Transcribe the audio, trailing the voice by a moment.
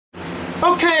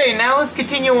Okay, now let's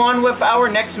continue on with our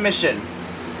next mission.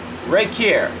 Right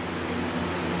here.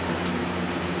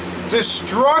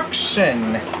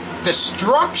 Destruction.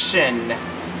 Destruction.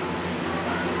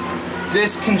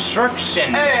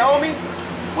 Disconstruction. Hey, homies.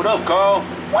 What up, Carl?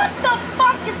 What the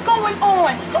fuck is going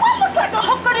on? Do I look like a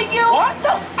hooker to you? What?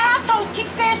 Those assholes keep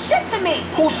saying shit to me.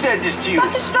 Who said this to you? The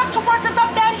construction workers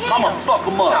up that hill. I'ma fuck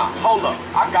them up. Nah, hold up.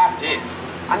 I got this.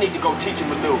 I need to go teach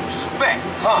him a little respect.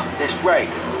 Huh, that's right.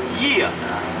 Yeah.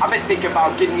 I've been thinking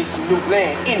about getting me some new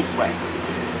land anyway.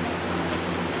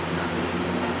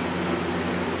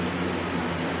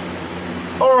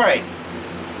 Alright.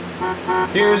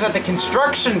 Here's at the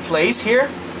construction place here.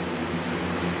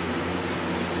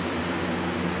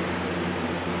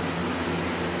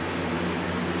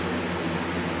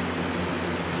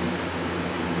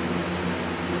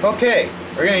 Okay,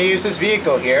 we're gonna use this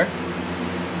vehicle here.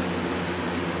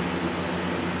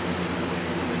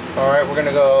 Alright, we're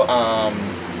gonna go,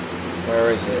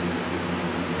 where is it?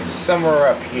 It's somewhere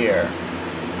up here.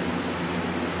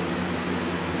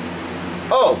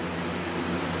 Oh!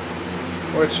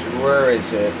 Where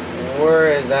is it?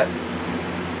 Where is that?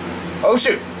 Oh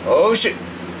shoot! Oh shoot!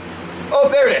 Oh,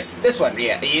 there it is! This one,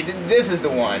 yeah, this is the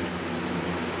one.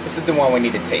 This is the one we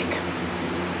need to take.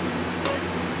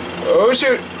 Oh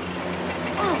shoot!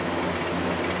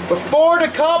 Before the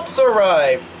cops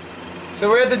arrive!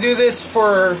 So we have to do this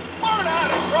for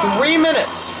 3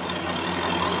 minutes.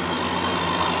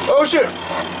 Oh shoot!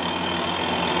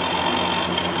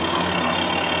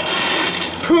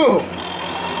 Boom!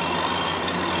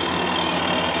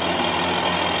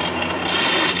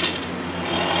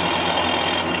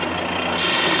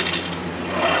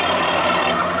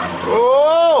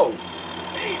 Whoa!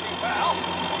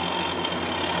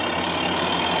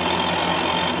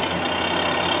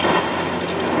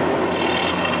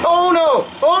 Oh no!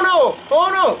 Oh no! Oh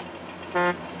no!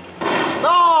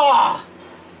 Ah!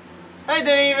 I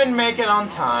didn't even make it on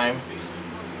time.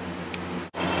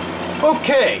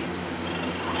 Okay.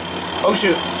 Oh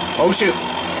shoot. Oh shoot.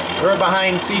 We're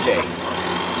behind CJ.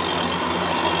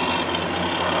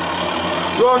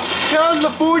 Rock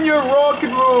California rock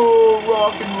and roll,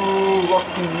 rock and roll,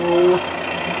 rock and roll.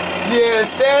 Yeah,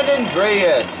 San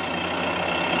Andreas.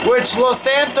 Which Los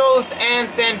Santos and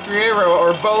San Fierro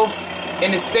are both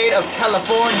in the state of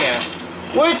California.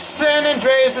 Which San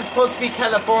Andreas is supposed to be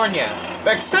California.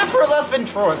 But except for Las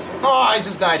Venturas. Oh, I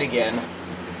just died again.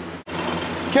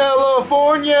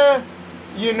 California,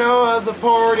 you know, has a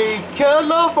party.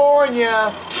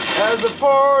 California has a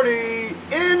party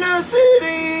in the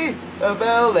city of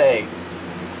LA.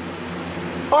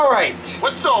 Alright.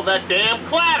 What's all that damn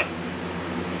clatter?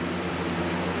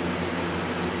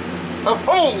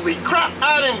 Holy crap,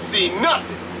 I didn't see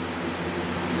nothing.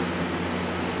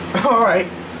 Alright.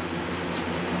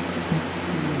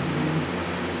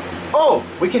 Oh,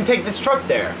 we can take this truck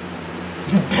there.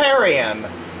 Bury him.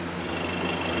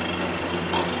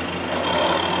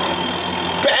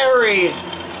 Bury.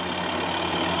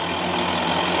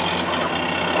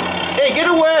 Hey, get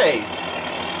away.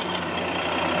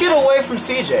 Get away from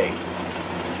CJ.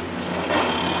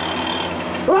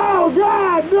 Oh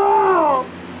God, no!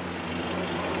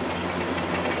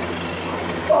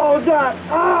 Oh God!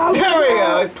 Oh, There we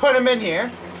go. Put him in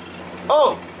here.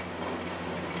 Oh.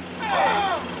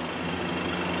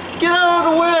 Get out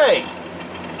of the way.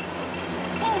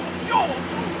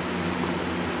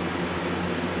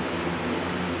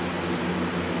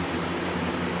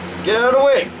 Get out of the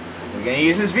way. We're gonna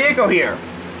use this vehicle here.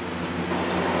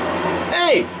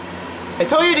 Hey! I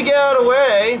told you to get out of the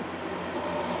way.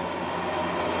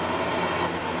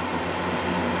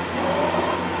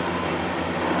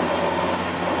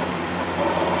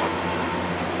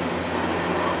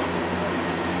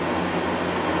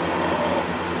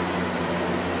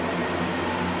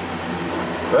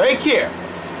 Right here.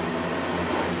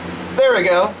 There we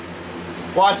go.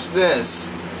 Watch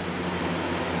this.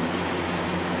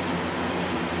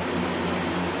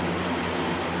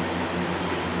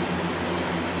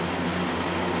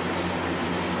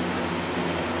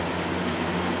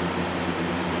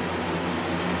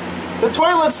 The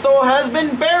toilet stall has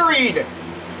been buried!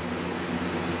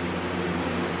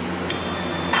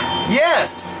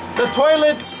 Yes! The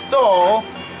toilet stall...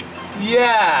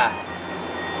 Yeah!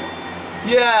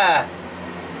 Yeah!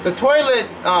 The toilet,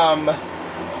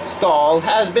 stall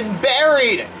has been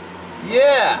buried!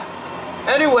 Yeah!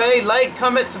 Anyway, like,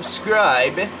 comment,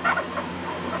 subscribe.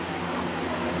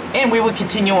 And we will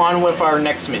continue on with our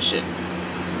next mission.